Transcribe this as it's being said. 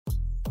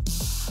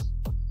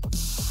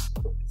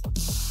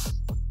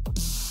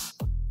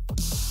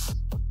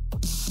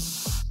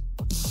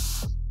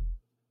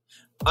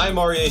I'm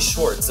Aryeh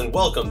Schwartz, and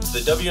welcome to the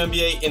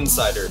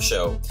WNBAinsidr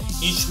Show.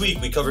 Each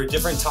week, we cover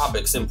different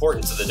topics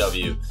important to the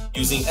W.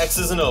 Using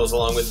X's and O's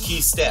along with key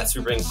stats,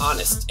 we bring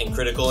honest and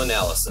critical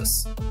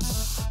analysis.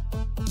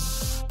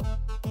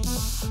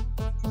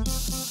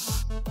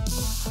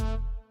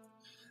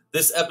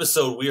 This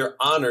episode, we are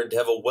honored to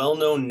have a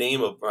well-known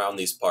name around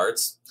these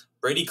parts,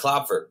 Brady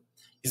Klopfer.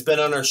 He's been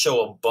on our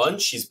show a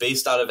bunch. He's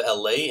based out of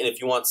LA, and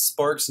if you want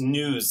Sparks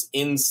news,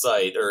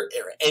 insight, or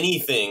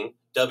anything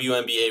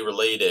WNBA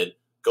related,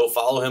 go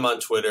follow him on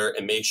Twitter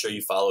and make sure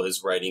you follow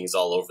his writings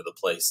all over the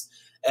place.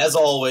 As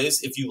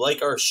always, if you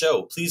like our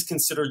show, please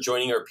consider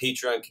joining our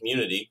Patreon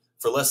community.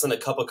 For less than a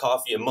cup of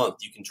coffee a month,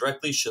 you can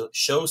directly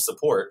show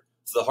support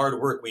for the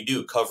hard work we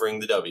do covering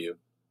the W.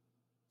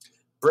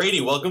 Brady,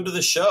 welcome to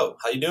the show.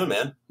 How you doing,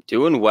 man?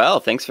 Doing well.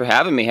 Thanks for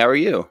having me. How are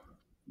you?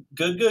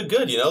 Good.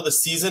 You know, the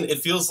season, it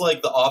feels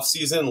like the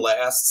offseason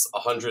lasts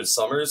 100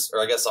 summers,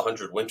 or I guess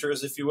 100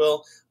 winters, if you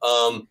will.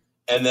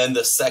 And then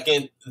the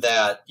second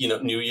that,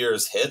 New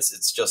Year's hits,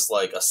 it's just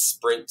like a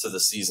sprint to the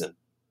season.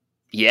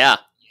 Yeah,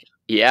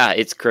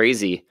 it's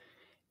crazy.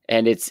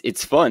 And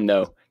it's fun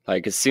though.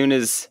 Like as soon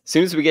as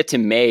we get to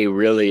May,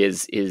 really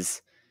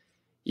is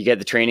you get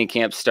the training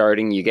camp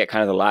starting, you get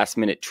kind of the last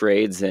minute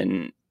trades,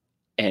 and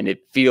it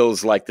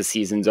feels like the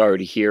season's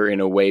already here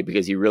in a way,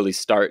 because you really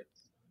start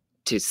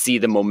to see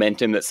the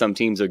momentum that some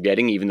teams are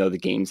getting, even though the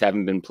games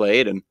haven't been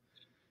played. And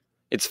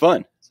it's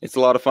fun. It's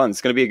a lot of fun.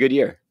 It's going to be a good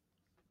year.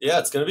 Yeah,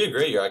 it's going to be a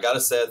great year. I got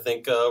to say, I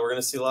think we're going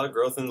to see a lot of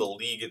growth in the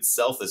league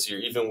itself this year,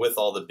 even with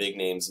all the big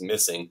names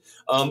missing.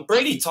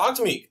 Brady, talk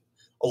to me.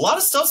 A lot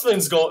of stuff's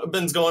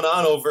been going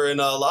on over in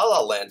La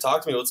La Land.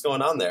 Talk to me. What's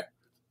going on there?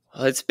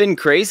 Well, it's been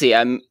crazy.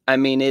 I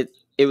mean,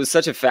 it was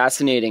such a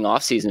fascinating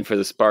offseason for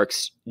the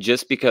Sparks,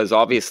 just because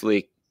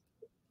obviously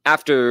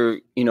after,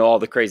 all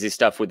the crazy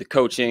stuff with the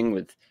coaching,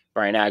 with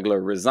Brian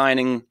Agler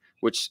resigning,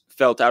 which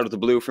felt out of the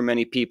blue for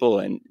many people,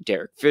 and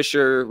Derek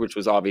Fisher, which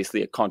was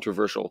obviously a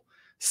controversial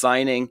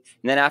signing.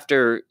 And then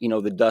after,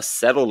 the dust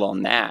settled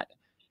on that,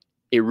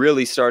 it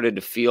really started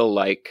to feel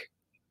like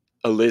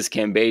a Liz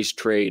Cambage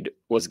trade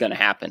was going to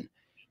happen.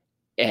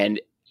 And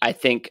I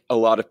think a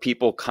lot of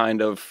people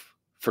kind of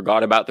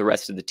forgot about the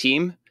rest of the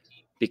team,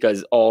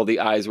 because all the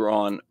eyes were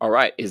on, all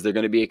right, is there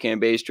going to be a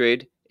Cambage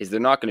trade? Is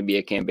there not going to be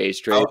a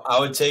Cambage trade? I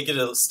would take it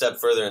a step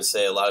further and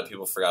say a lot of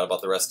people forgot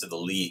about the rest of the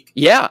league.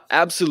 Yeah,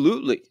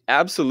 absolutely.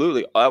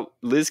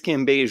 Liz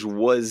Cambage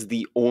was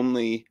the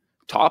only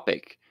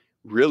topic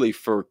really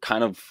for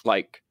kind of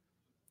like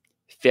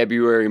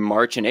February,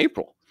 March, and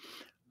April.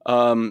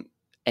 And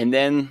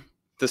then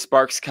the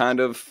Sparks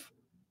kind of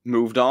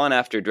moved on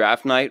after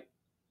draft night,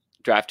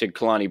 drafted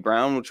Kalani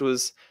Brown, which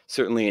was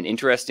certainly an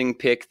interesting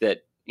pick that,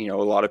 a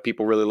lot of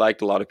people really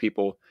liked, a lot of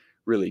people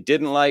really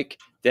didn't like.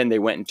 Then they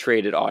went and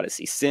traded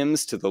Odyssey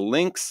Sims to the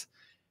Lynx,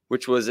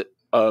 which was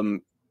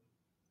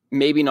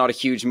maybe not a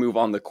huge move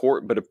on the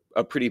court, but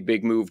a pretty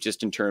big move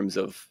just in terms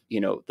of,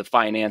 the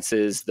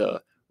finances,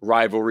 the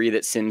rivalry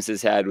that Sims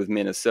has had with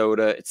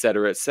Minnesota, et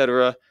cetera, et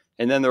cetera.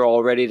 And then they're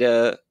all ready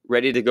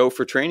to go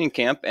for training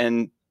camp.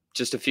 And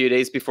just a few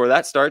days before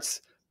that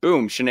starts,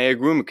 boom, Shanae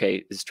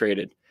Agrumake is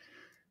traded.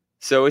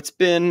 So it's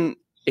been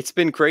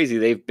crazy.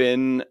 They've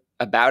been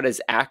about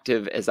as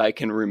active as I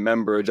can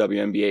remember a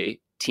WNBA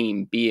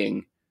team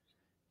being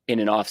in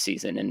an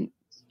offseason.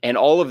 And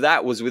all of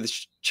that was with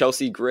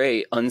Chelsea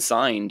Gray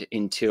unsigned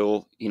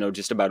until,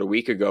 just about a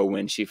week ago,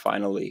 when she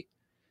finally,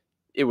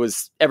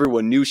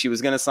 everyone knew she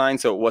was going to sign.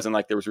 So it wasn't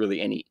like there was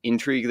really any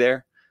intrigue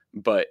there,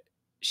 but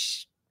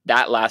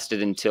that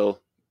lasted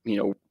until,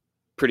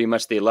 pretty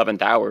much the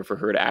 11th hour for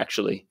her to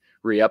actually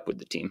re-up with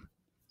the team.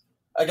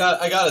 I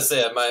gotta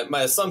say,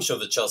 my assumption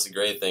of the Chelsea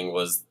Gray thing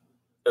was,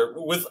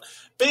 all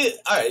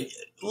right,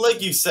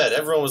 like you said,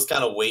 everyone was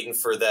kind of waiting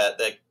for that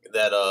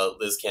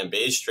Liz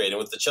Cambage trade, and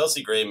with the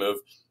Chelsea Gray move,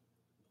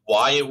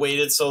 why it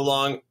waited so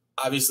long?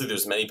 Obviously,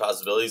 there's many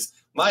possibilities.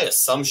 My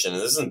assumption,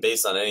 and this isn't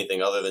based on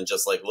anything other than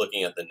just like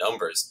looking at the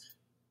numbers,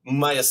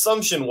 my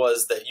assumption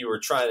was that you were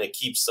trying to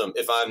keep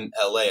if I'm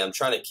LA, I'm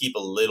trying to keep a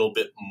little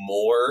bit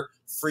more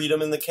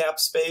freedom in the cap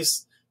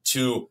space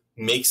to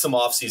make some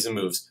offseason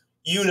moves.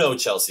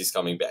 Chelsea's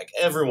coming back.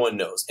 Everyone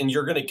knows. And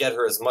you're going to get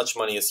her as much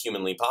money as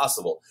humanly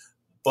possible.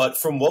 But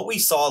from what we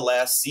saw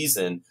last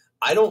season,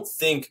 I don't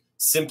think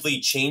simply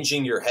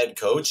changing your head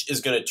coach is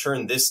going to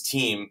turn this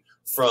team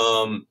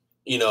from,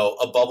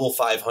 a bubble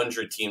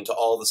 500 team to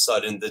all of a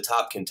sudden the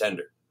top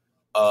contender.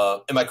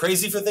 Am I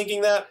crazy for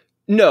thinking that?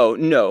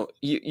 No,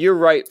 you're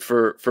right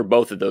for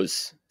both of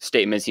those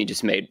statements you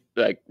just made.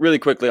 Like really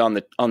quickly on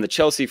the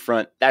Chelsea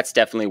front, that's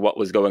definitely what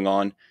was going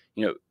on.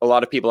 A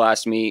lot of people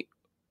asked me,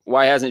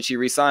 why hasn't she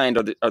re-signed?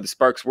 Are the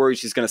Sparks worried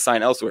she's going to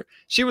sign elsewhere?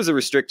 She was a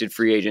restricted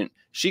free agent.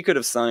 She could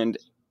have signed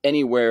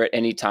anywhere at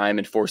any time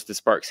and forced the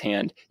Sparks'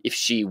 hand if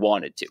she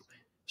wanted to.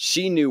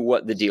 She knew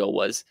what the deal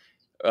was.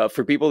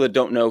 For people that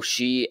don't know,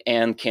 she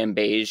and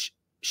Cambage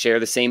share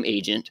the same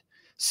agent.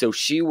 So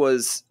she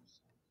was,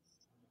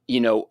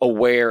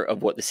 aware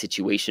of what the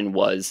situation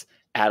was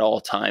at all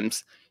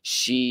times.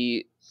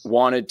 She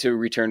wanted to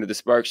return to the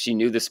Sparks. She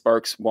knew the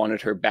Sparks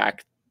wanted her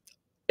back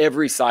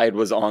every side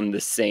was on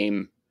the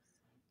same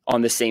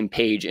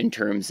page in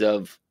terms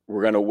of,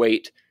 we're going to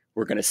wait.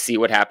 We're going to see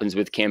what happens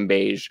with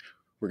Cambage.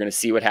 We're going to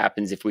see what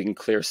happens if we can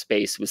clear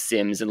space with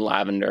Sims and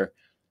Lavender.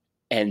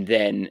 And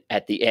then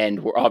at the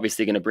end, we're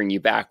obviously going to bring you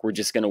back. We're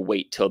just going to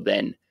wait till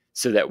then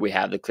so that we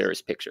have the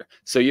clearest picture.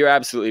 So you're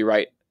absolutely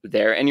right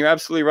there. And you're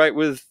absolutely right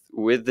with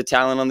the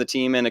talent on the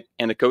team and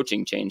a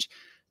coaching change.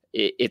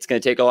 It's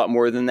going to take a lot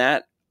more than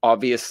that.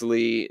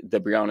 Obviously,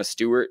 the Breanna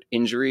Stewart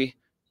injury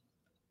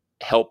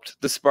helped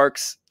the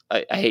Sparks.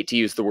 I hate to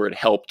use the word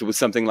helped with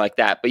something like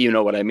that, but you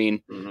know what I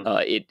mean.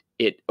 Mm-hmm.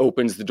 It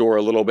opens the door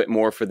a little bit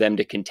more for them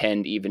to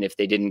contend, even if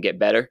they didn't get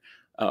better.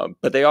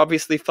 But they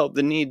obviously felt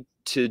the need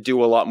to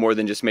do a lot more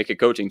than just make a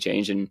coaching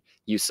change. And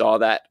you saw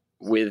that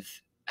with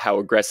how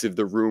aggressive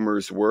the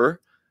rumors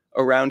were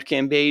around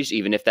Cambage,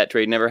 even if that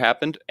trade never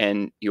happened.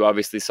 And you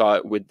obviously saw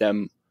it with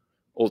them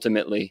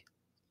ultimately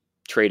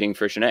trading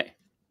for Shanae.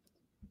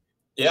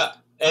 Yeah.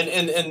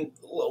 And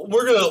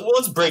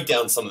let's break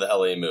down some of the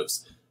LA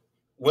moves.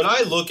 When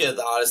I look at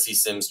the Odyssey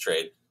Sims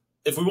trade,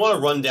 if we want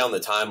to run down the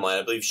timeline,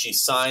 I believe she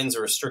signs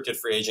a restricted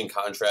free agent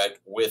contract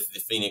with the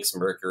Phoenix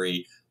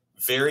Mercury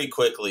very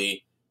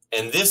quickly.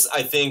 And this,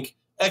 I think,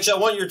 actually,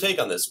 I want your take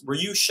on this. Were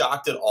you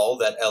shocked at all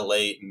that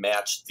LA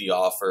matched the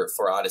offer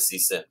for Odyssey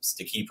Sims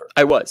to keep her?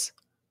 I was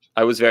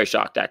very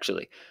shocked,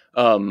 actually.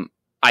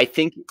 I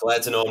think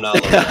glad to know I'm not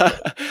alone.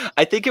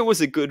 I think it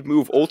was a good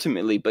move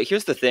ultimately, but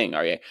here's the thing,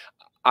 Aryeh.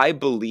 I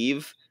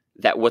believe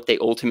that what they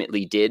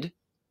ultimately did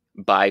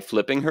by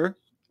flipping her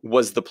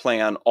was the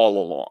plan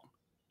all along.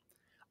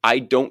 I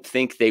don't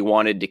think they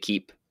wanted to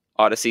keep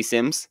Odyssey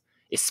Sims,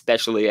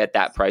 especially at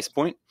that price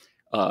point.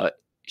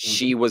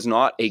 She was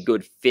not a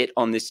good fit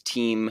on this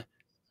team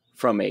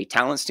from a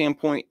talent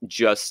standpoint,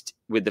 just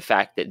with the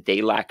fact that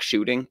they lack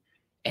shooting,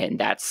 and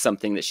that's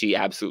something that she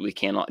absolutely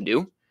cannot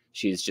do.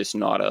 She's just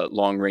not a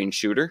long-range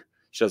shooter.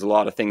 She does a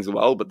lot of things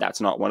well, but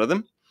that's not one of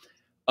them.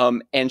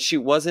 And she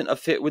wasn't a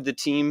fit with the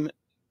team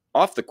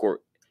off the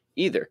court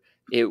either.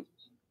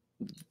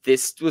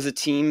 This was a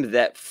team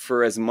that,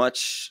 for as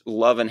much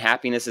love and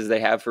happiness as they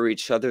have for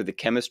each other, the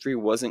chemistry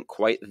wasn't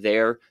quite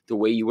there the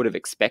way you would have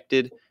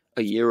expected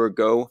a year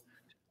ago.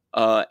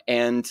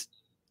 And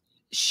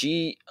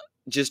she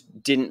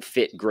just didn't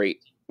fit great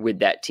with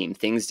that team.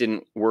 Things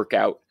didn't work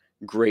out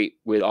great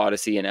with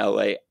Odyssey in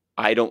LA.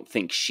 I don't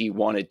think she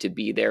wanted to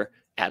be there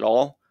at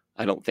all.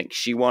 I don't think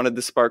she wanted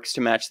the Sparks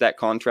to match that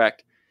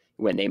contract.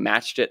 When they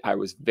matched it, I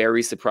was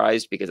very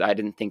surprised because I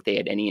didn't think they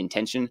had any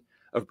intention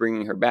of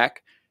bringing her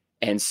back.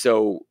 And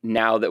so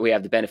now that we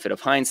have the benefit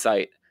of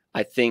hindsight,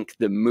 I think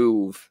the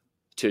move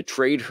to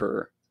trade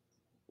her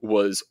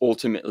was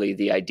ultimately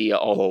the idea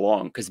all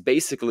along. Because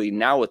basically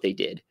now what they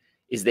did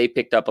is they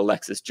picked up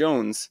Alexis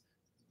Jones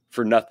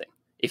for nothing.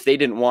 If they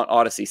didn't want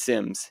Odyssey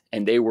Sims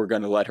and they were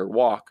going to let her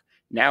walk,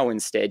 now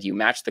instead you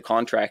match the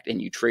contract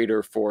and you trade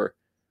her for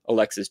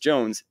Alexis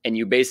Jones, and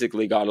you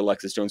basically got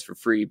Alexis Jones for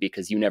free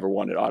because you never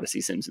wanted Odyssey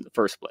Sims in the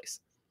first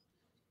place.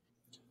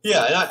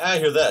 Yeah, and I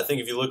hear that. I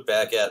think if you look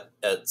back at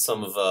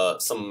some of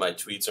my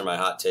tweets or my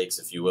hot takes,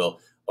 if you will,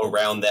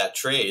 around that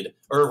trade,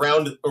 or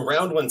around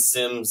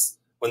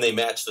when they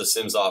matched the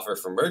Sims offer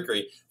from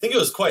Mercury, I think it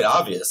was quite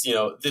obvious. You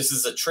know, this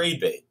is a trade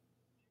bait.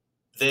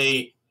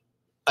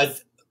 I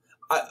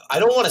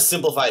don't want to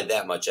simplify it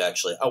that much.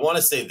 Actually, I want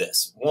to say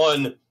this.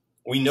 One,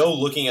 we know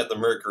looking at the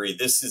Mercury,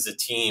 this is a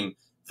team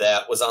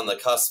that was on the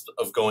cusp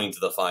of going to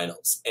the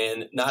finals,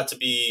 and not to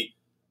be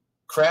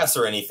crass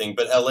or anything,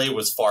 but LA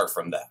was far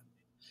from that.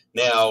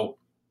 Now,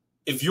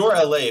 if you're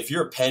LA, if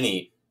you're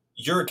Penny,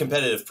 you're a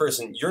competitive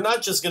person. You're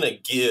not just going to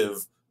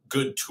give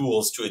good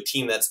tools to a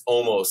team that's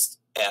almost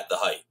at the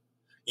height.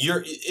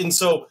 And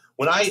so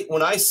when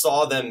I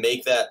saw them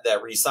make that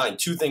re-sign,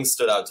 two things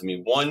stood out to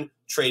me. One,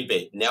 trade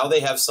bait. Now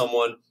they have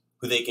someone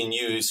who they can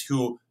use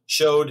who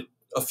showed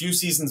a few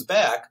seasons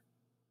back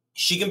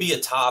she can be a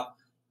top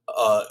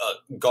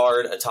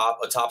guard, a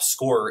top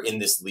scorer in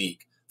this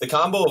league. The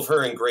combo of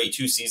her and Gray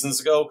 2 seasons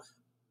ago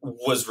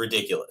was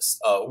ridiculous.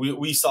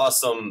 We saw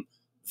some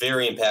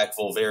very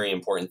impactful, very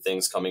important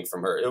things coming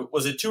from her.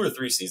 Was it 2 or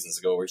 3 seasons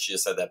ago where she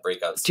just had that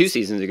breakout season? 2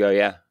 seasons ago,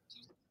 yeah.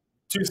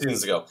 2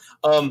 seasons ago.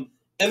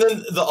 And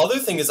then the other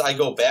thing is I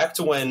go back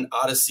to when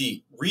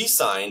Odyssey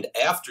re-signed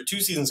after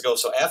 2 seasons ago.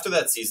 So after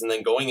that season,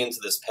 then going into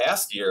this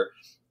past year,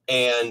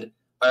 and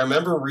I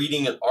remember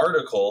reading an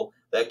article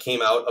that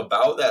came out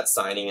about that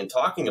signing and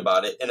talking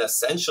about it. And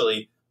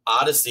essentially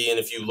Odyssey, and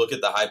if you look at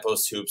the High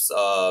Post Hoops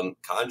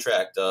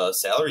contract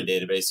salary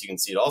database, you can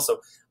see it also.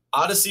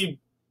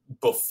 Odyssey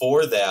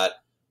before that,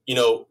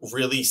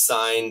 really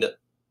signed,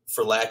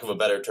 for lack of a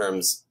better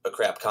terms, a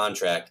crap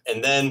contract,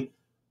 and then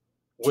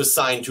was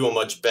signed to a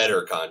much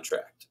better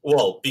contract.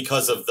 Well,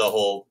 because of the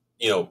whole,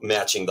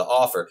 matching the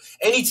offer.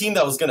 Any team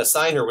that was going to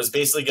sign her was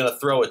basically going to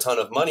throw a ton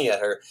of money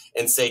at her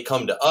and say,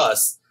 come to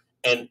us.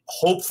 And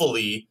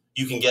hopefully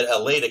you can get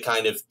LA to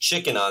kind of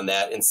chicken on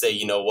that and say,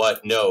 you know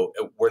what? No,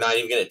 we're not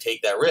even going to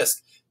take that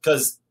risk,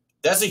 because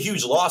that's a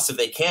huge loss if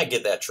they can't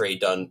get that trade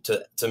done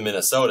to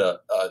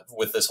Minnesota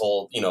with this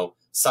whole,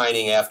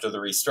 signing after the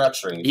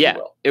restructuring, if Yeah, you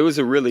will. it was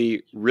a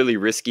really, really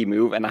risky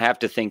move. And I have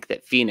to think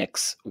that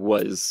Phoenix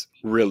was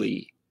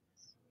really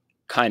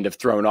kind of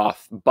thrown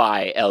off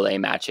by LA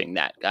matching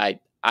that. I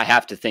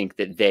have to think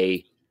that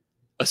they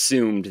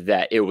assumed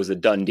that it was a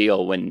done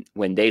deal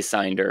when they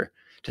signed her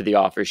to the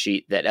offer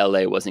sheet that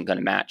LA wasn't going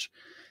to match.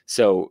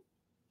 So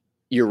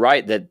you're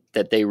right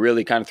that they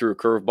really kind of threw a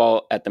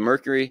curveball at the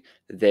Mercury.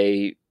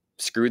 They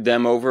screwed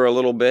them over a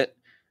little bit,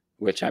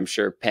 which I'm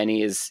sure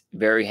Penny is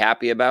very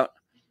happy about.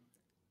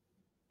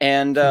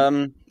 And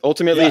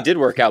ultimately it did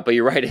work out, but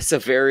you're right. It's a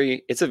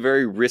very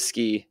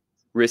risky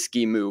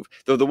move.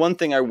 Though the one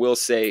thing I will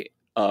say,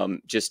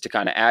 just to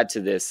kind of add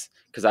to this,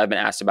 because I've been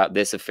asked about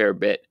this a fair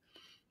bit,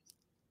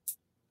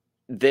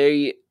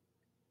 a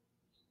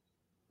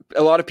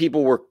lot of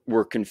people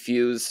were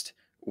confused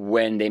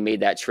when they made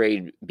that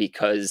trade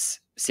because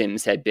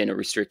Sims had been a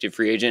restricted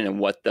free agent and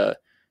what the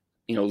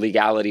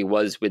legality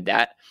was with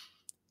that.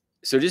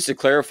 So just to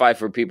clarify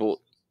for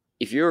people,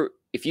 if you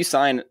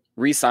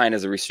re-sign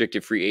as a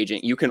restricted free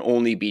agent, you can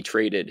only be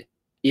traded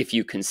if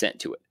you consent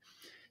to it.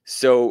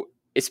 So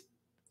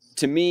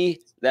to me,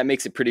 that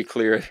makes it pretty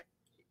clear,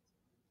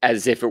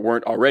 as if it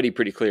weren't already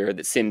pretty clear,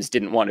 that Sims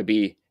didn't want to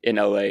be in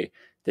LA,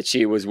 that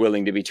she was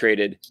willing to be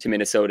traded to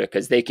Minnesota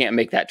because they can't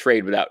make that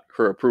trade without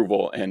her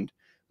approval. And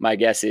my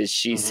guess is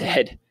she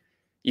said,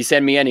 "You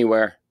send me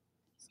anywhere,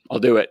 I'll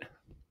do it."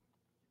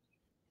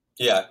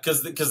 Yeah,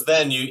 because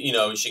then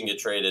she can get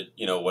traded,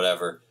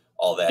 whatever,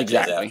 all that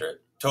Exactly. after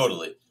it.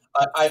 Totally.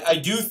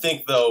 I do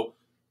think, though,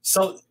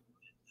 so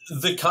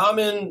the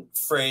common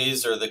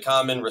phrase or the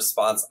common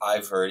response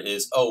I've heard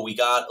is, "Oh, we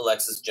got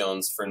Alexis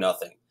Jones for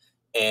nothing."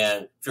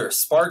 And if you're a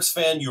Sparks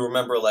fan, you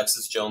remember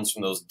Alexis Jones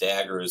from those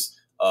daggers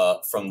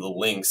from the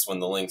Lynx when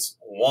the Lynx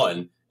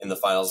won in the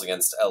finals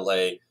against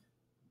LA.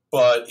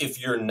 But if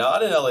you're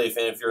not an LA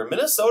fan, if you're a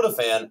Minnesota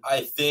fan,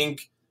 I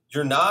think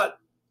you're not.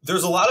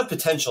 There's a lot of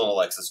potential in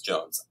Alexis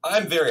Jones.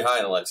 I'm very high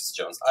on Alexis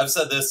Jones. I've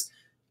said this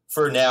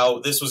for now.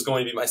 This was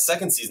going to be my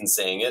second season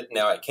saying it.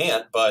 Now I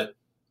can't. But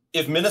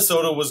if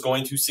Minnesota was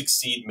going to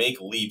succeed,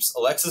 make leaps,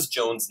 Alexis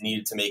Jones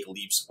needed to make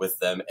leaps with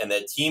them. And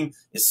that team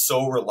is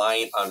so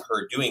reliant on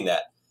her doing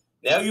that.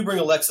 Now you bring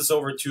Alexis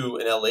over to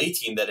an LA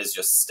team that is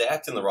just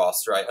stacked in the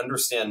roster. I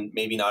understand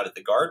maybe not at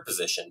the guard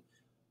position.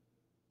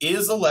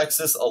 Is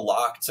Alexis a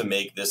lock to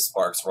make this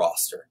Sparks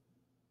roster?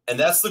 And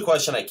that's the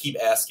question I keep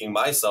asking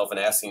myself and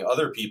asking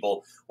other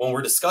people when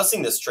we're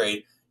discussing this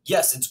trade.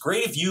 Yes, it's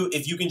great if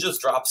you can just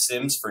drop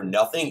Sims for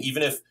nothing,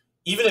 even if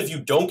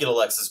you don't get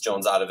Alexis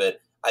Jones out of it.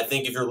 I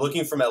think if you're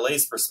looking from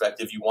LA's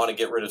perspective, you want to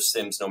get rid of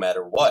Sims no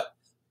matter what.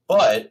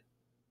 But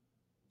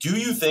do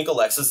you think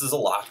Alexis is a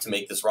lock to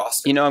make this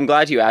roster? I'm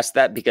glad you asked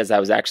that because I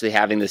was actually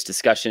having this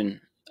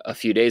discussion a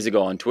few days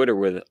ago on Twitter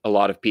with a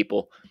lot of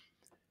people.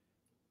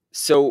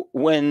 So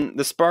when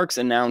the Sparks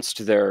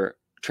announced their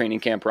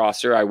training camp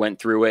roster, I went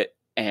through it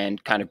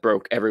and kind of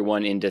broke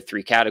everyone into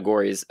three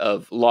categories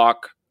of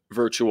lock,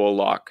 virtual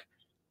lock,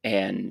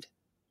 and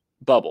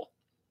bubble.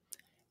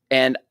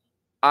 And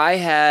I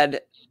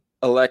had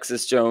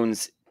Alexis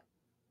Jones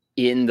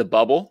in the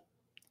bubble,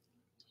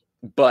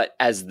 but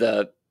as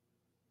the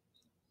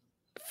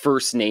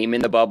first name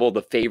in the bubble,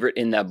 the favorite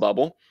in that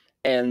bubble.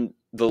 And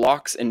the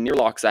locks and near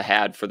locks I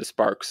had for the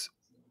Sparks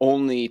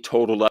only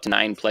totaled up to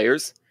 9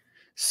 players.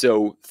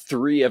 So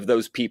 3 of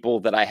those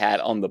people that I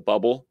had on the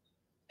bubble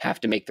have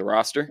to make the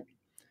roster.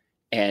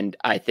 And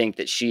I think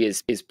that she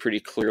is pretty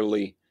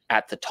clearly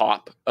at the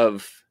top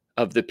of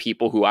the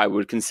people who I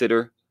would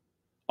consider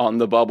on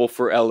the bubble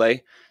for LA.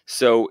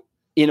 So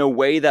in a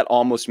way that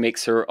almost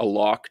makes her a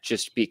lock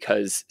just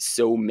because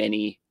so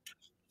many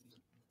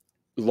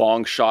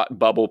long shot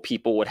bubble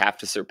people would have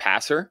to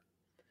surpass her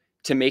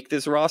to make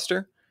this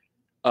roster.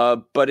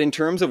 But in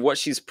terms of what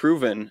she's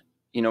proven,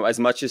 as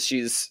much as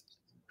she's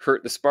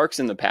hurt the Sparks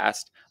in the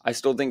past, I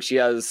still think she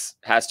has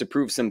to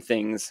prove some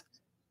things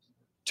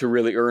to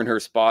really earn her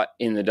spot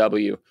in the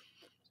W.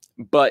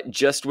 But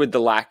just with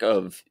the lack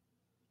of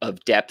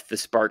depth the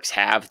Sparks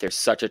have, they're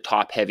such a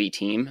top-heavy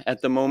team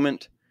at the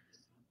moment,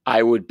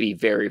 I would be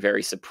very,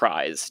 very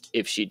surprised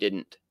if she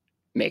didn't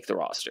make the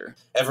roster.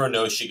 Everyone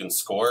knows she can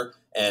score,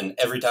 and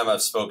every time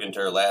I've spoken to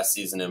her last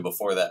season and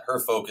before that, her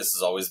focus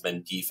has always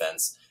been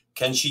defense.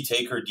 Can she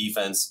take her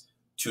defense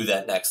to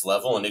that next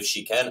level? And if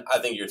she can, I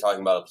think you're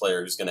talking about a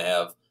player who's going to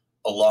have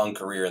a long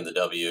career in the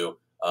W.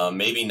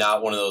 Maybe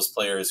not one of those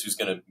players who's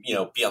going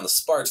to be on the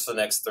Sparks for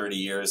the next 30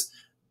 years,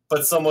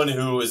 but someone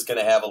who is going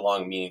to have a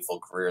long, meaningful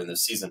career in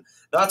this season.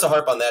 Not to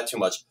harp on that too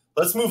much,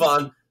 let's move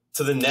on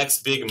to the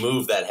next big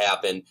move that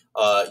happened.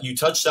 You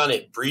touched on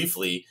it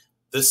briefly.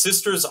 The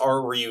sisters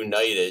are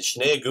reunited.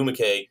 Shania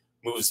Gumake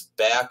moves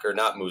back, or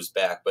not moves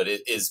back, but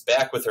it is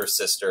back with her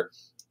sister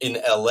in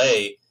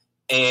LA.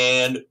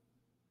 And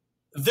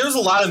there's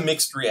a lot of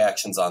mixed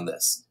reactions on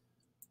this.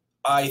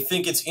 I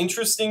think it's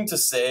interesting to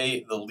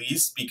say the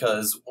least,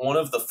 because one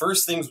of the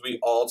first things we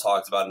all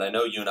talked about, and I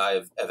know you and I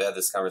have had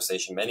this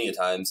conversation many a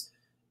times,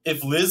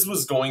 if Liz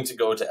was going to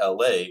go to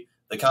LA,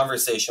 the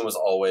conversation was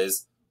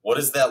always, what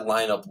does that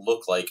lineup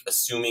look like,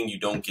 assuming you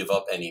don't give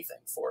up anything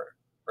for it,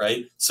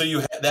 right? So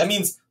that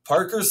means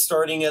Parker's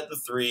starting at the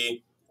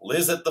 3,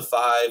 Liz at the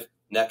 5,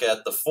 Nneka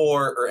at the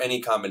 4, or any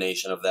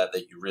combination of that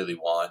you really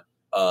want.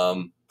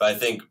 But I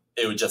think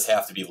it would just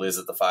have to be Liz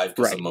at the 5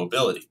 because of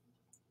mobility.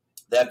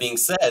 That being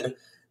said,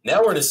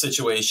 now we're in a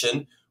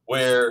situation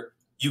where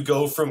you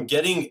go from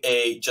getting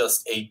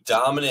just a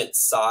dominant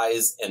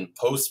size and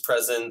post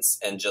presence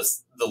and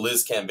just the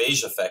Liz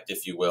Cambage effect,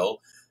 if you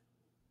will,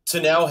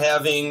 to now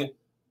having,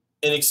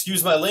 and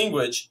excuse my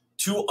language,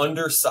 2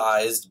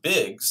 undersized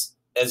bigs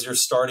as your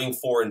starting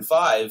 4 and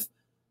 5.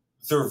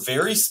 They're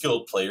very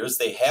skilled players.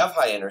 They have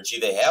high energy.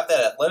 They have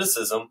that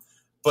athleticism.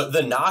 But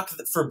the knock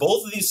for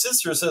both of these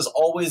sisters has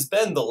always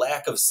been the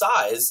lack of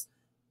size.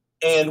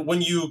 And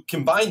when you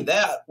combine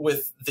that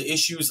with the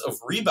issues of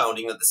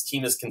rebounding that this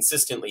team has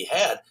consistently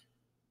had,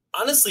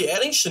 honestly,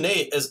 adding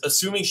Shanae,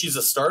 assuming she's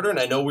a starter, and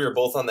I know we were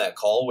both on that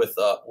call with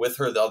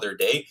her the other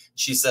day,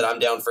 she said, I'm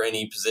down for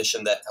any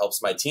position that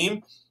helps my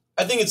team.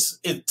 I think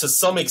to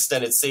some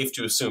extent, it's safe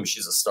to assume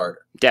she's a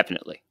starter.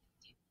 Definitely.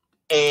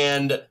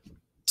 And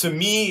to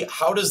me,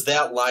 how does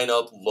that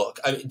lineup look?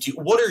 I mean,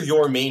 what are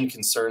your main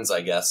concerns, I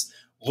guess,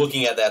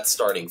 looking at that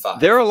starting 5?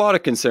 There are a lot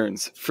of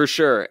concerns, for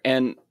sure.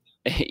 And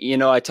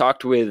I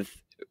talked with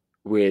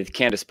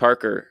Candace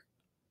Parker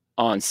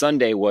on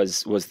Sunday,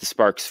 was the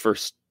Sparks'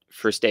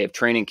 first day of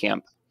training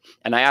camp,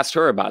 and I asked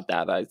her about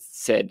that. I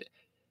said,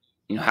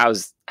 how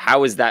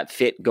is that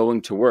fit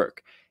going to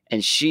work?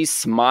 And she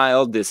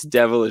smiled this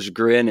devilish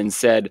grin and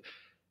said,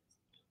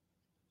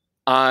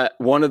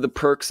 one of the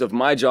perks of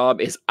my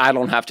job is I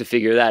don't have to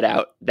figure that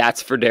out.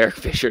 That's for Derek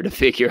Fisher to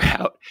figure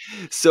out.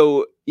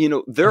 So,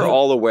 they're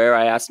all aware.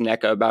 I asked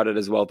Nneka about it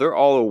as well. They're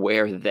all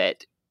aware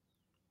that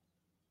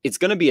it's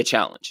going to be a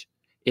challenge.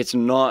 It's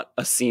not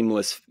a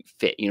seamless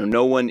fit.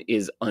 No one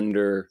is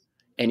under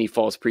any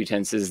false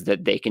pretenses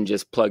that they can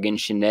just plug in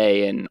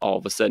Shanae and all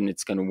of a sudden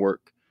it's going to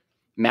work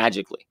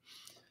magically.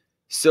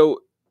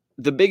 So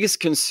the biggest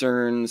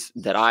concerns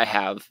that I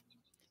have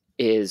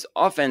is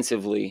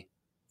offensively,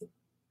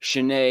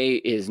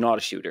 Shanae is not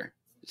a shooter.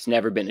 It's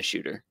never been a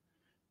shooter.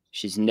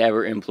 She's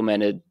never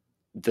implemented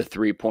the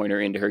 3-pointer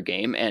into her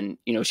game. And,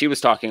 she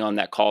was talking on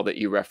that call that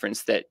you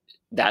referenced that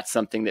that's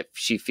something that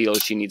she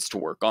feels she needs to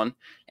work on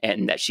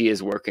and that she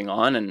is working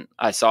on. And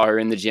I saw her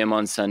in the gym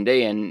on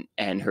Sunday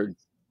and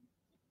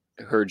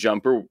her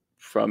jumper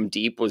from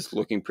deep was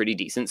looking pretty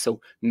decent. So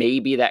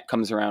maybe that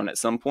comes around at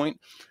some point,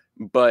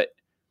 but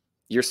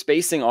your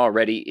spacing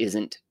already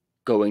isn't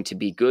going to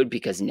be good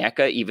because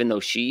Nneka, even though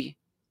she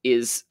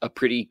is a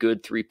pretty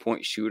good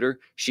 3-point shooter,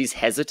 she's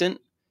hesitant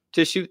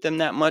to shoot them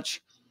that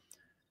much.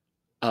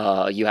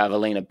 You have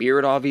Elena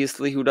Beard,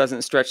 obviously, who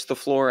doesn't stretch the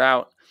floor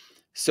out.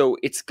 So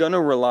it's going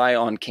to rely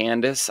on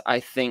Candace, I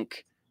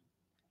think,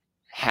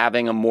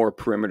 having a more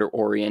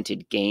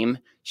perimeter-oriented game.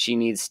 She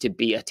needs to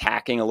be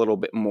attacking a little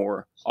bit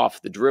more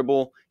off the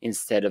dribble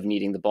instead of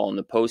needing the ball in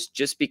the post,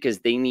 just because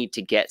they need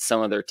to get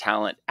some of their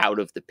talent out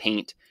of the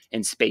paint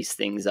and space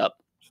things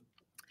up.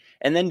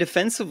 And then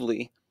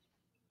defensively,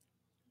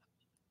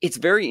 it's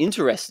very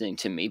interesting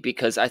to me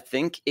because I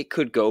think it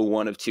could go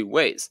one of two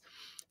ways.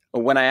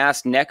 When I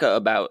asked Nneka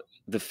about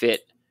the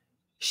fit,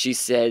 she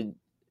said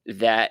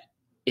that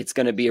it's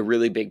going to be a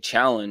really big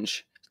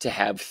challenge to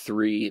have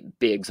 3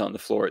 bigs on the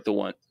floor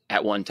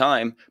at one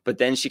time. But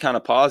then she kind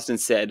of paused and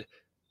said,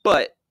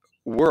 but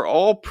we're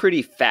all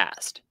pretty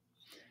fast.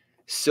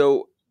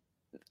 So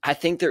I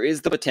think there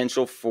is the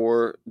potential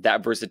for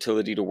that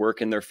versatility to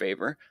work in their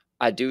favor.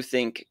 I do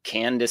think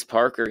Candace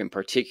Parker in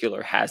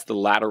particular has the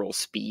lateral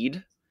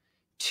speed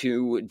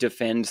to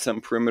defend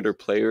some perimeter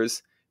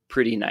players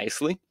pretty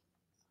nicely.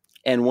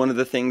 And one of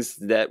the things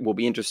that will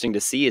be interesting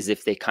to see is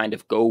if they kind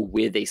of go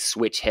with a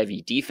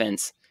switch-heavy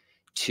defense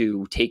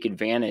to take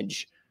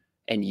advantage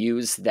and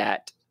use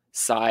that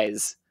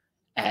size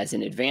as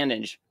an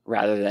advantage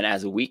rather than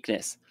as a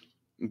weakness.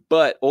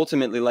 But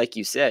ultimately, like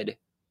you said,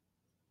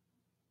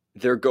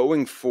 they're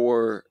going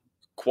for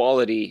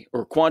quality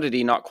or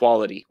quantity, not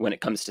quality, when it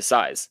comes to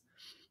size.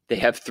 They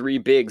have 3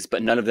 bigs,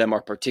 but none of them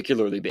are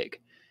particularly big.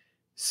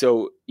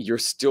 So you're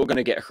still going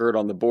to get hurt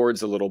on the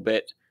boards a little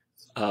bit.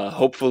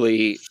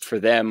 Hopefully for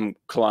them,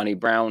 Kalani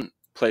Brown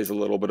plays a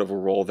little bit of a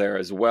role there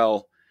as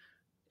well,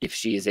 if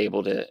she is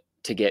able to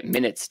get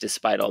minutes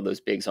despite all those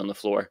bigs on the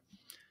floor.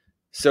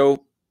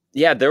 So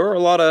yeah, there are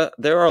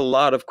a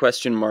lot of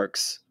question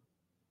marks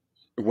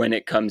when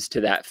it comes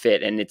to that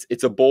fit, and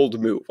it's a bold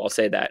move. I'll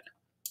say that.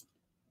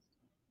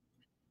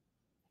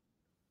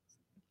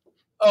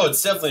 Oh,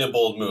 it's definitely a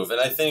bold move, and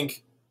I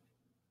think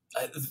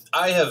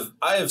I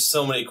have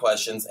so many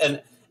questions.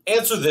 And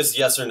answer this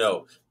yes or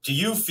no. Do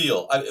you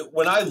feel,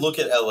 when I look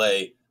at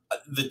LA,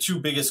 the 2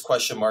 biggest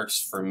question marks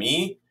for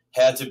me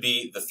had to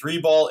be the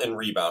 3-ball and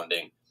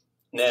rebounding.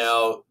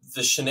 Now,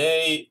 the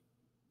Shanae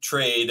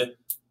trade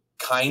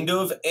kind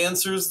of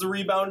answers the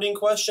rebounding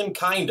question,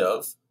 kind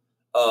of.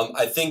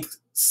 I think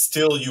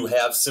still you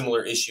have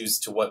similar issues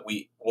to what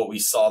we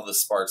saw the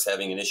Sparks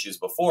having in issues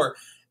before.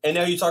 And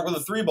now you talk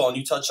about the 3-ball, and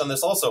you touched on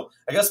this also.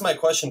 I guess my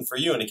question for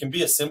you, and it can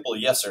be a simple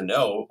yes or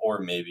no, or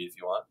maybe if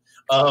you want,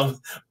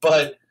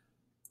 but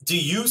do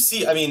you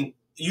see, I mean,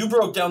 you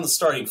broke down the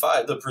starting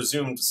five, the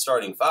presumed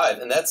starting five,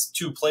 and that's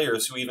two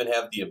players who even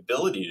have the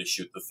ability to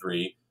shoot the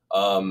three.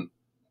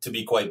 To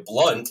be quite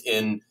blunt,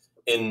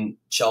 in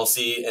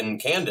Chelsea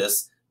and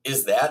Candace,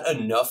 is that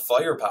enough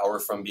firepower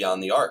from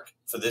beyond the arc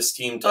for this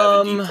team to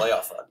have a deep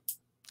playoff run?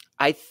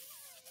 I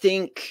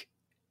think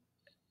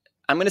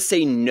I'm going to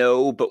say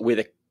no, but with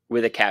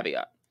a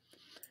caveat.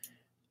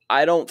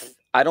 I don't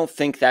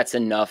think that's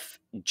enough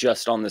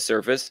just on the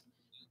surface.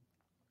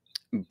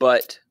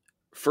 But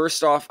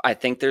first off, I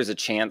think there's a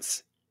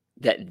chance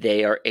that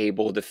they are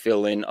able to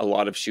fill in a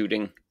lot of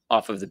shooting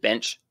off of the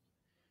bench.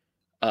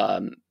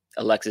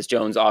 Alexis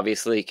Jones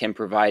obviously can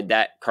provide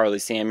that. Carly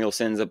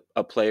Samuelson's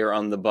a player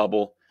on the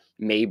bubble.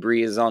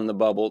 Mabry is on the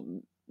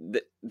bubble.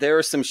 There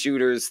are some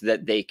shooters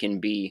that they can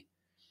be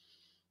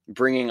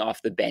bringing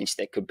off the bench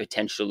that could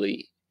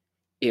potentially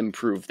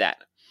improve that.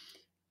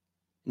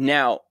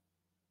 Now,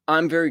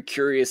 I'm very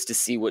curious to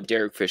see what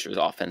Derek Fisher's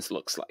offense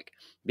looks like,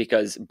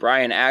 because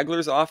Brian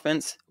Agler's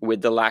offense,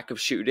 with the lack of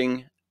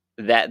shooting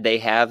that they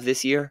have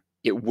this year,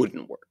 it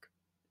wouldn't work.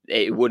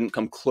 It wouldn't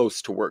come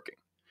close to working.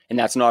 And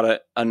that's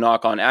not a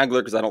knock on Agler,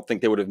 because I don't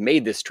think they would have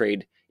made this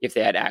trade if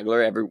they had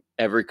Agler.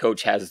 Every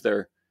coach has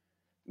their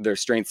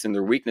strengths and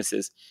their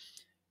weaknesses.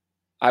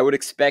 I would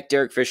expect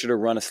Derek Fisher to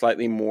run a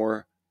slightly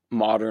more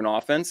modern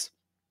offense.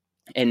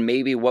 And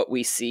maybe what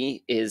we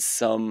see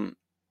is a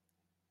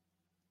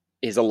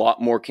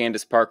lot more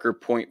Candace Parker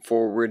point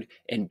forward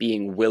and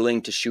being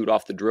willing to shoot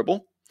off the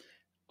dribble,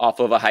 off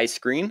of a high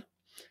screen.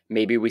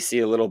 Maybe we see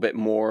a little bit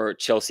more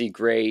Chelsea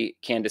Gray,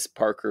 Candace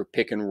Parker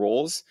pick and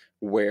rolls,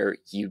 where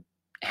you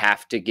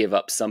have to give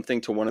up something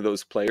to one of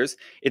those players.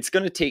 It's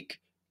going to take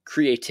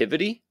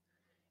creativity,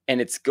 and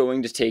it's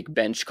going to take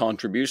bench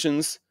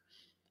contributions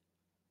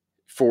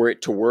for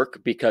it to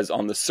work, because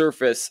on the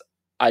surface,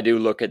 I do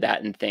look at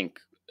that and think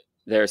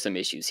there are some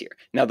issues here.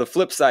 Now, the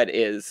flip side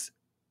is,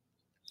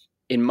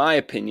 in my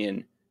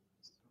opinion,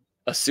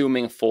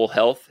 assuming full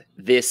health,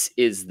 this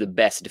is the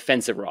best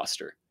defensive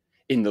roster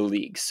in the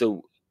league.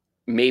 So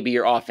maybe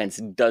your offense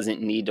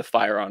doesn't need to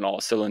fire on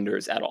all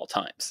cylinders at all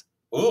times.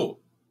 Ooh,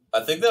 I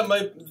think that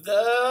might,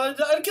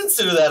 I'd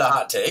consider that a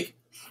hot take.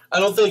 I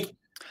don't think,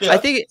 I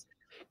think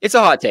it's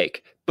a hot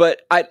take,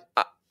 but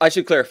I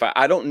should clarify.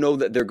 I don't know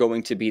that they're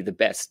going to be the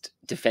best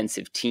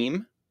defensive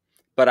team,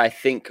 but I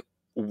think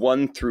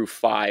 1 through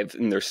 5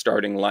 in their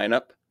starting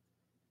lineup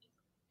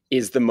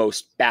is the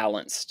most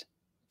balanced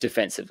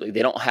defensively.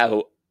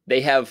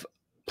 They have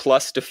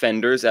plus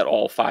defenders at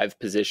all 5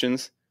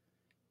 positions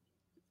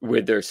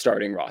with their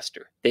starting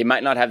roster. They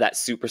might not have that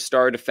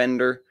superstar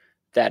defender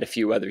that a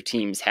few other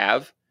teams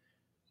have,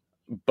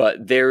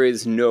 but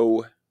there's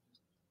no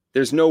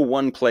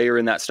one player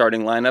in that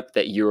starting lineup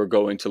that you're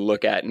going to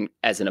look at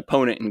as an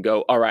opponent and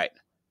go, all right,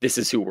 this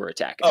is who we're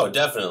attacking. Oh,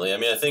 definitely. I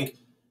mean, I think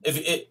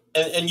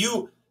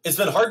it's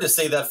been hard to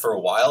say that for a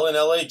while in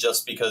LA,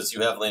 just because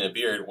you have Lena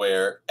Beard,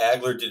 where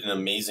Agler did an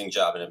amazing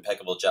job, an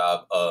impeccable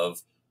job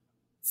of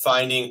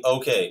finding,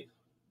 okay,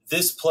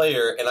 this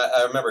player, and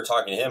I remember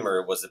talking to him,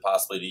 or was it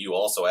possibly to you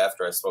also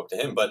after I spoke to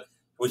him, but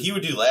what he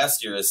would do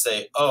last year is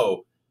say,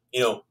 oh,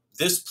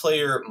 this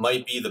player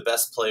might be the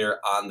best player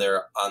on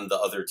the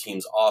other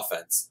team's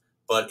offense,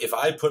 but if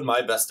I put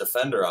my best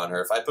defender on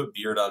her, if I put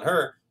Beard on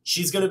her,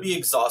 she's going to be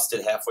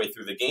exhausted halfway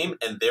through the game,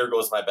 and there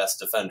goes my best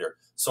defender.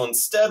 So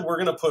instead, we're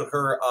going to put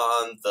her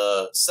on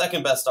the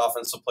second best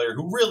offensive player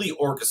who really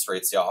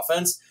orchestrates the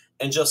offense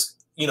and just,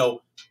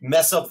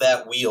 mess up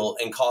that wheel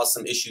and cause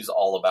some issues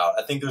all about.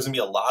 I think there's going to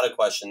be a lot of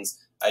questions.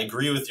 I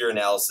agree with your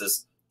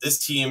analysis.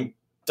 This team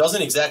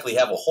doesn't exactly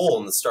have a hole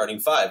in the starting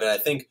 5, and I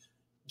think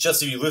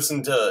just if you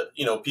listen to,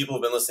 people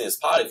who've been listening to this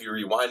pod, if you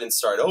rewind and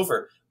start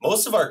over,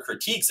 most of our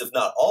critiques, if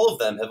not all of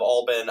them, have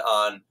all been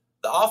on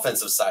the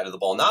offensive side of the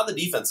ball, not the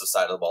defensive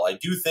side of the ball. I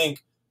do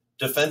think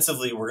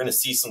defensively we're going to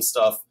see some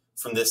stuff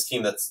from this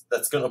team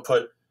that's going to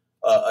put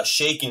a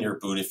shake in your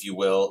boot, if you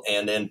will,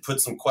 and then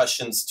put some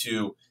questions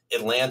to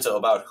Atlanta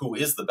about who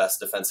is the best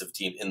defensive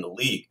team in the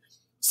league.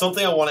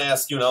 Something I want to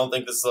ask you, and I don't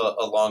think this is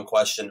a long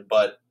question,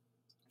 but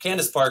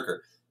Candace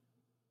Parker,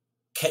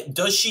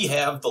 does she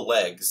have the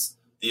legs,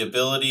 the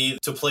ability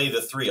to play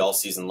the 3 all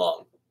season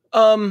long?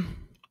 I'm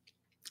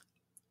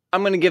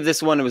going to give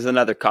this one with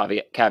another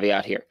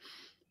caveat here.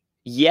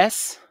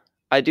 Yes,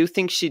 I do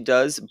think she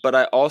does, but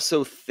I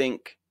also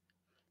think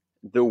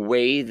the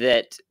way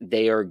that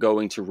they are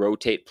going to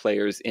rotate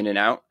players in and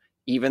out,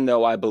 even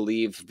though I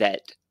believe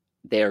that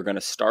they are going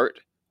to start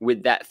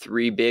with that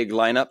 3 big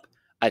lineup,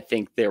 I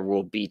think there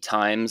will be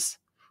times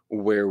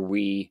where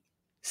we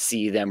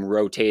see them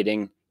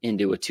rotating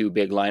into a 2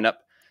 big lineup.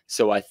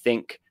 So I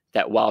think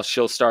that while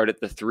she'll start at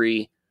the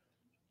 3,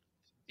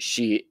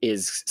 she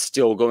is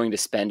still going to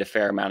spend a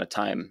fair amount of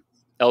time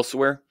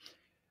elsewhere.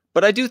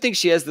 But I do think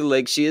she has the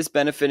legs. She is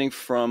benefiting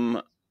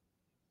from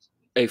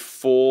a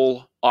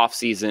full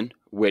offseason,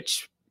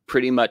 which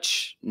pretty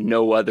much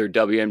no other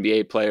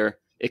WNBA player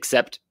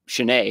except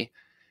Shanae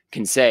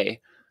can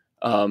say.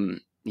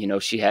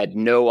 She had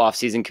no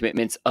offseason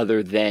commitments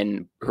other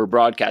than her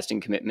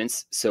broadcasting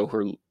commitments, so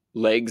her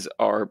legs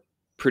are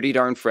pretty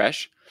darn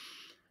fresh.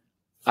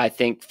 I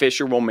think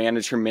Fisher will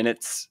manage her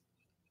minutes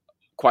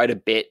quite a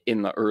bit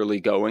in the early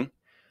going.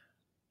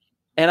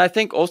 And I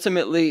think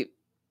ultimately,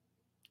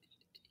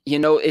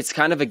 it's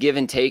kind of a give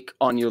and take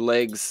on your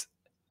legs,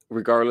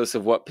 regardless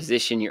of what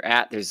position you're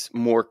at. There's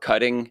more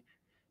cutting,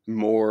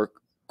 more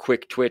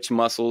quick twitch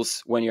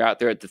muscles when you're out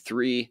there at the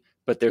 3,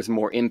 but there's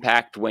more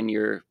impact when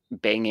you're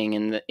banging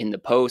in the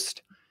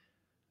post.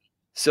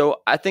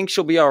 So I think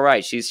she'll be all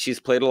right. She's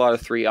played a lot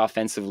of 3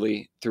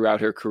 offensively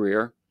throughout her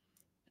career.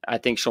 I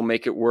think she'll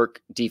make it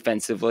work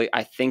defensively.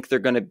 I think they're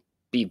going to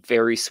be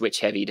very switch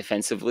heavy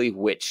defensively,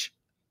 which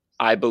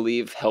I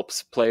believe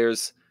helps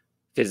players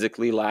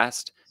physically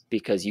last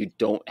because you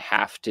don't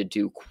have to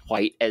do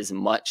quite as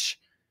much.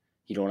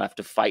 You don't have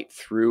to fight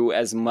through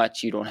as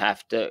much. You don't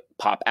have to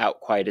pop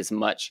out quite as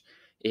much.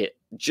 It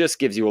just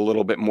gives you a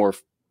little bit more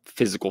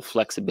physical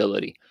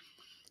flexibility.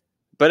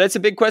 But it's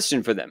a big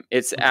question for them.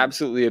 It's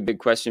absolutely a big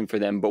question for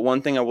them. But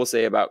one thing I will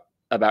say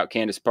about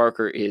Candace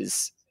Parker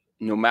is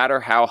no matter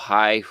how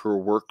high her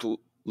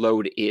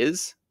workload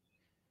is,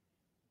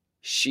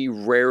 she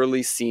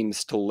rarely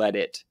seems to let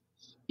it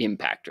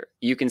impact her.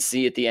 You can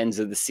see at the ends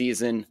of the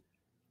season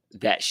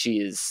that she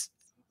is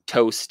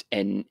toast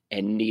and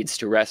needs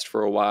to rest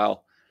for a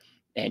while.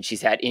 And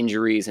she's had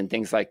injuries and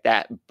things like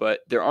that.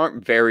 But there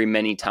aren't very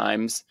many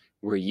times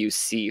where you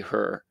see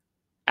her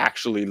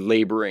actually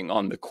laboring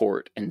on the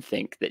court and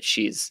think that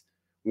she's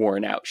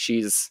worn out.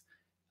 She's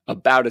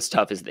about as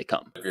tough as they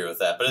come. I agree with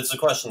that, but it's a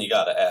question you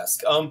got to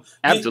ask.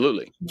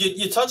 Absolutely.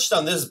 You touched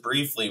on this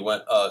briefly when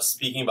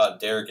speaking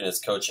about Derek and his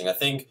coaching. I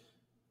think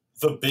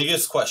the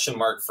biggest question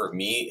mark for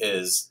me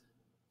is,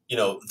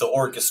 the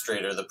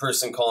orchestrator, the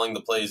person calling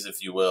the plays,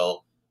 if you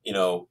will.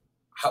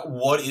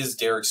 What is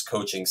Derek's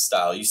coaching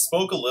style? You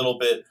spoke a little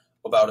bit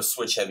about a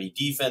switch-heavy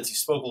defense. You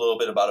spoke a little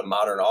bit about a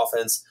modern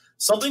offense.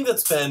 Something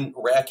that's been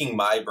racking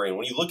my brain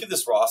when you look at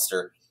this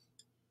roster.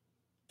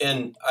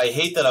 And I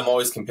hate that I'm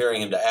always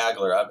comparing him to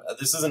Agler.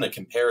 This isn't a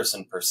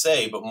comparison per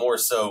se, but more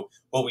so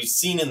what we've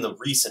seen in the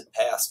recent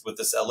past with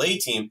this LA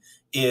team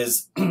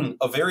is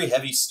a very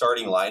heavy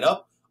starting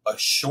lineup, a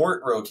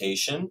short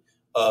rotation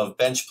of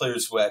bench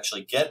players who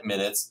actually get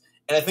minutes.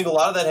 And I think a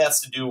lot of that has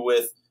to do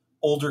with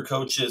older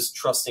coaches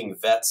trusting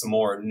vets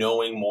more,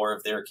 knowing more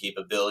of their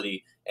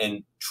capability,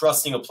 and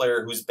trusting a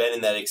player who's been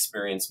in that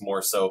experience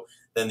more so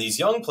than these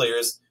young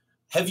players.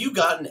 Have you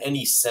gotten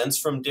any sense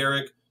from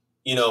Derek,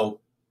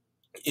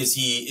 is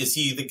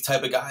he the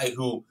type of guy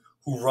who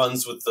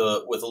runs with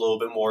a little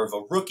bit more of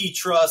a rookie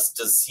trust?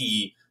 Does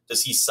he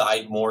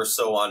side more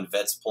so on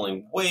vets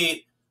pulling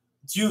weight?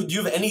 Do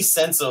you have any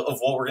sense of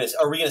what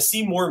are we gonna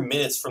see more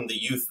minutes from the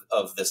youth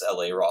of this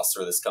LA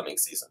roster this coming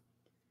season?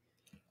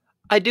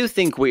 I do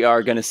think we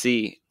are going to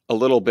see a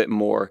little bit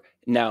more.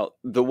 Now,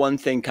 the one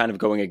thing kind of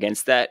going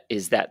against that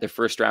is that their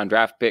first round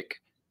draft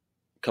pick,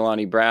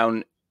 Kalani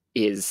Brown,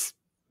 is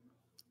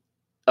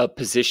a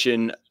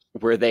position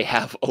where they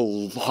have a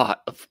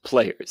lot of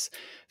players.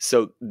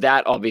 So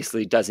that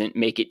obviously doesn't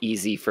make it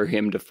easy for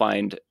him to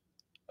find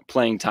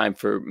playing time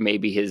for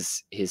maybe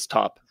his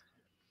top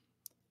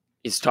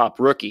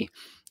rookie.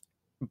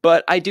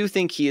 But I do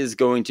think he is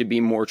going to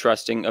be more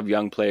trusting of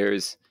young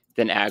players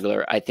than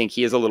Agler. I think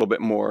he is a little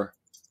bit more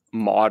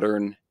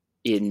modern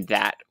in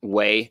that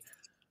way.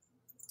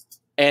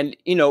 And,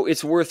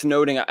 it's worth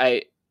noting,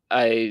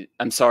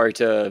 I'm sorry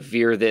to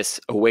veer this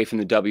away from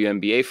the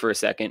WNBA for a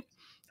second,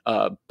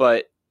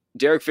 but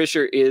Derek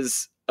Fisher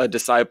is a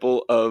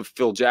disciple of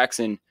Phil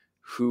Jackson,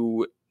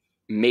 who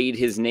made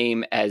his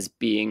name as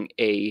being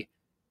a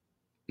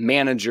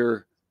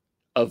manager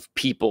of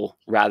people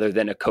rather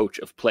than a coach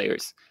of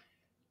players,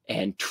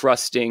 and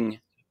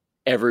trusting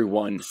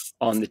everyone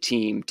on the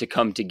team to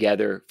come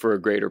together for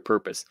a greater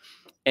purpose.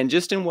 And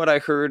just in what I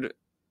heard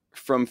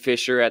from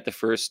Fisher at the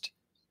first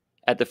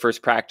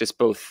practice,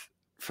 both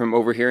from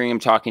overhearing him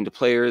talking to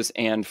players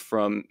and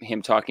from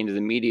him talking to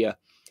the media,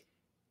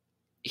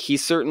 he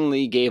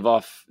certainly gave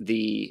off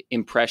the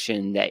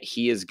impression that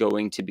he is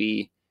going to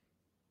be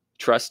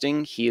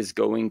trusting. He is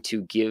going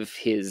to give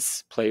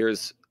his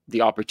players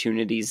the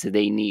opportunities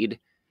they need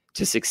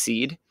to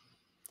succeed.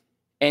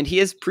 And he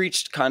has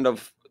preached kind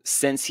of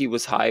since he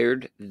was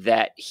hired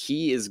that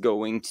he is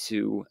going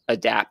to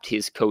adapt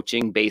his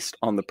coaching based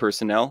on the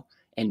personnel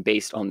and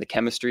based on the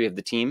chemistry of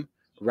the team,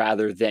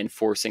 rather than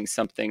forcing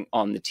something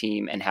on the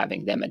team and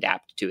having them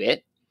adapt to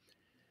it.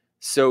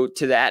 So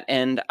to that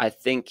end, I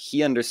think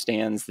he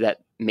understands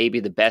that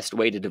maybe the best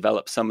way to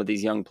develop some of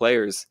these young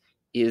players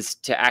is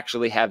to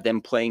actually have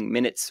them playing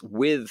minutes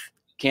with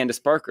Candace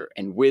Parker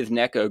and with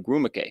Nneka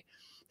Ogwumike,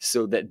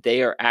 so that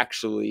they are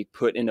actually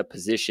put in a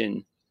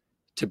position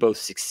to both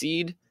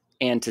succeed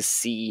and to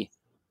see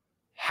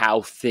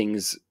how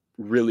things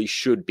really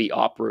should be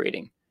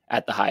operating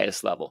at the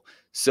highest level.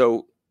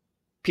 So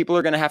people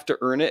are going to have to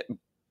earn it,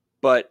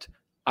 but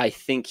I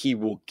think he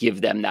will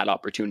give them that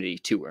opportunity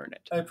to earn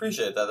it. I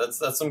appreciate that.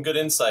 That's some good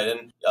insight.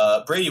 And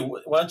Brady,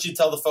 why don't you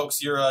tell the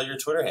folks your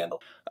Twitter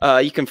handle?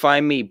 You can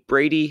find me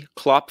Brady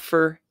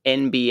Klopfer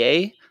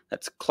NBA.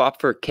 That's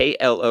Klopfer,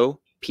 Klopfer.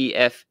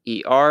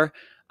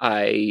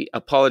 I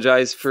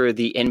apologize for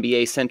the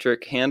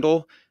NBA-centric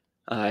handle.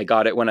 I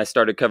got it when I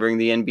started covering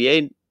the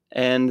NBA,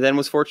 and then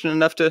was fortunate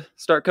enough to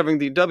start covering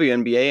the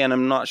WNBA, and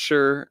I'm not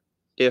sure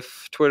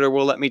if Twitter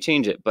will let me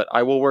change it, but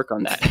I will work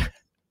on that.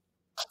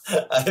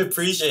 I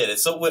appreciate it.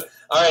 So, all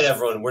right,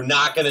 everyone, we're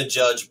not going to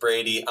judge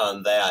Brady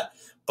on that,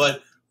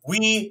 but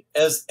we,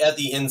 as at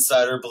the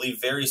Insider, believe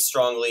very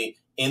strongly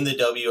in the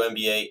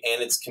WNBA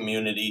and its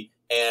community,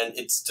 and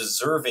it's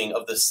deserving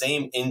of the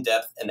same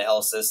in-depth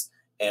analysis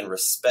and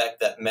respect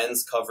that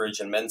men's coverage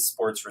and men's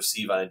sports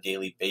receive on a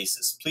daily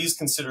basis. Please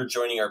consider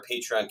joining our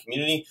Patreon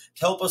community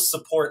to help us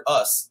support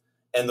us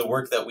and the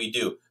work that we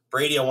do.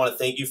 Brady, I want to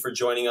thank you for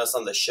joining us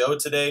on the show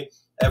today.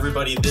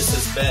 Everybody, this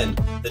has been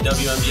the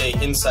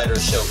WNBA Insider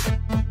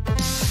Show.